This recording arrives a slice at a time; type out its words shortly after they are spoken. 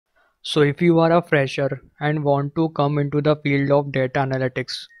So if you are a fresher and want to come into the field of data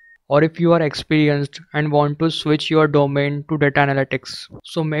analytics, or if you are experienced and want to switch your domain to data analytics,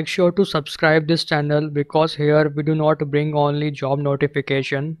 so make sure to subscribe this channel because here we do not bring only job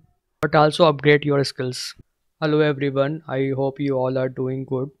notification but also upgrade your skills. Hello everyone, I hope you all are doing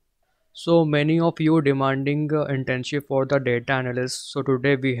good. So many of you demanding internship for the data analyst. So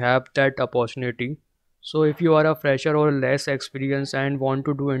today we have that opportunity. So if you are a fresher or less experienced and want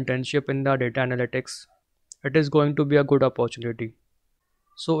to do internship in the data analytics, it is going to be a good opportunity.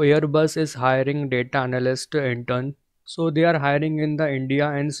 So Airbus is hiring data analyst intern. So they are hiring in the India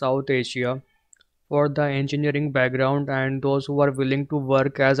and South Asia for the engineering background and those who are willing to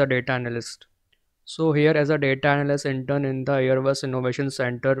work as a data analyst. So here as a data analyst intern in the Airbus Innovation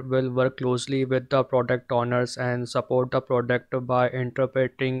Center will work closely with the product owners and support the product by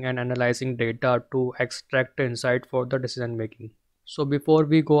interpreting and analyzing data to extract insight for the decision making. So before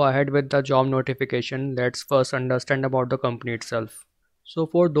we go ahead with the job notification, let's first understand about the company itself. So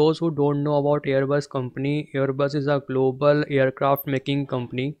for those who don't know about Airbus company, Airbus is a global aircraft making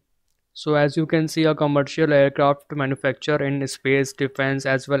company. So as you can see, a commercial aircraft manufacturer in space, defense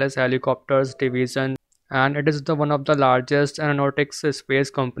as well as helicopters division, and it is the one of the largest aeronautics space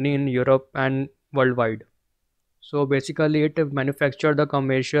company in Europe and worldwide. So basically it manufactures the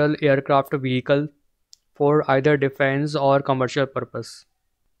commercial aircraft vehicle for either defense or commercial purpose,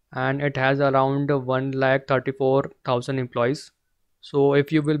 and it has around 1,34,000 employees. So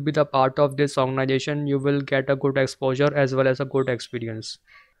if you will be the part of this organization, you will get a good exposure as well as a good experience.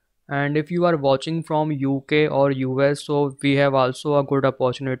 And if you are watching from UK or US, so we have also a good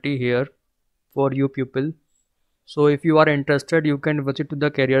opportunity here for you people. So if you are interested, you can visit to the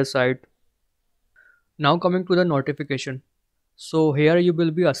career site. Now coming to the notification. So here you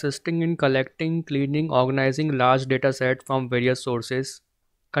will be assisting in collecting, cleaning, organizing large data set from various sources.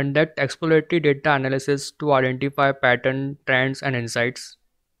 Conduct exploratory data analysis to identify pattern, trends and insights.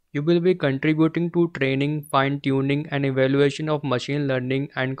 You will be contributing to training, fine-tuning and evaluation of machine learning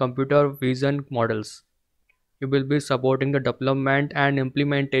and computer vision models. You will be supporting the development and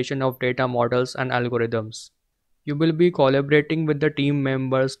implementation of data models and algorithms. You will be collaborating with the team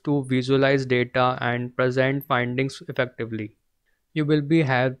members to visualize data and present findings effectively. You will be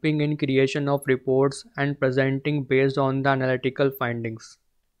helping in creation of reports and presenting based on the analytical findings.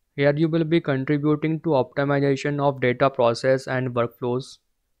 Here you will be contributing to optimization of data process and workflows.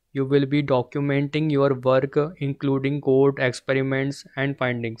 You will be documenting your work, including code, experiments, and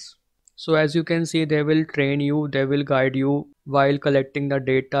findings. So as you can see, they will train you, they will guide you while collecting the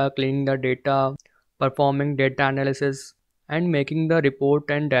data, cleaning the data, performing data analysis, and making the report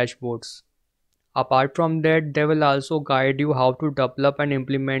and dashboards. Apart from that, they will also guide you how to develop and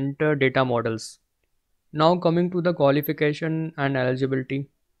implement data models. Now coming to the qualification and eligibility.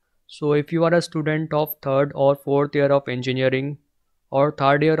 So if you are a student of third or fourth year of engineering or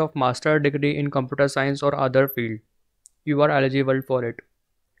third year of master degree in computer science or other field, you are eligible for it.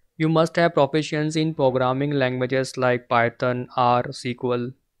 You must have proficiency in programming languages like Python, R, SQL.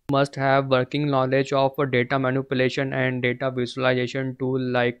 You must have working knowledge of data manipulation and data visualization tool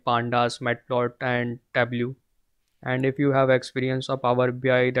like Pandas, Matplotlib and Tableau. And if you have experience of Power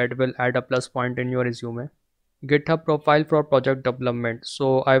BI, that will add a plus point in your resume. GitHub profile for project development.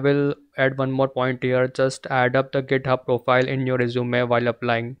 So I will add one more point here. Just add up the GitHub profile in your resume while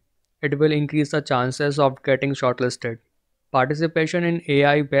applying. It will increase the chances of getting shortlisted. Participation in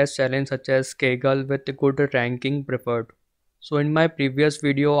AI based challenge such as Kaggle with good ranking preferred. So in my previous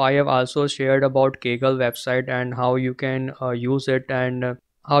video I have also shared about Kaggle website and how you can use it and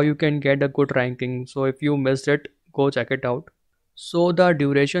how you can get a good ranking. So if you missed it, go check it out. So the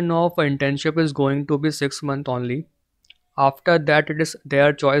duration of internship is going to be 6 months only. After that it is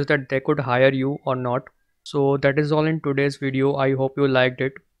their choice that they could hire you or not. So that is all in today's video. I hope you liked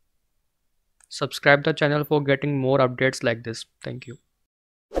it. Subscribe the channel for getting more updates like this. Thank you.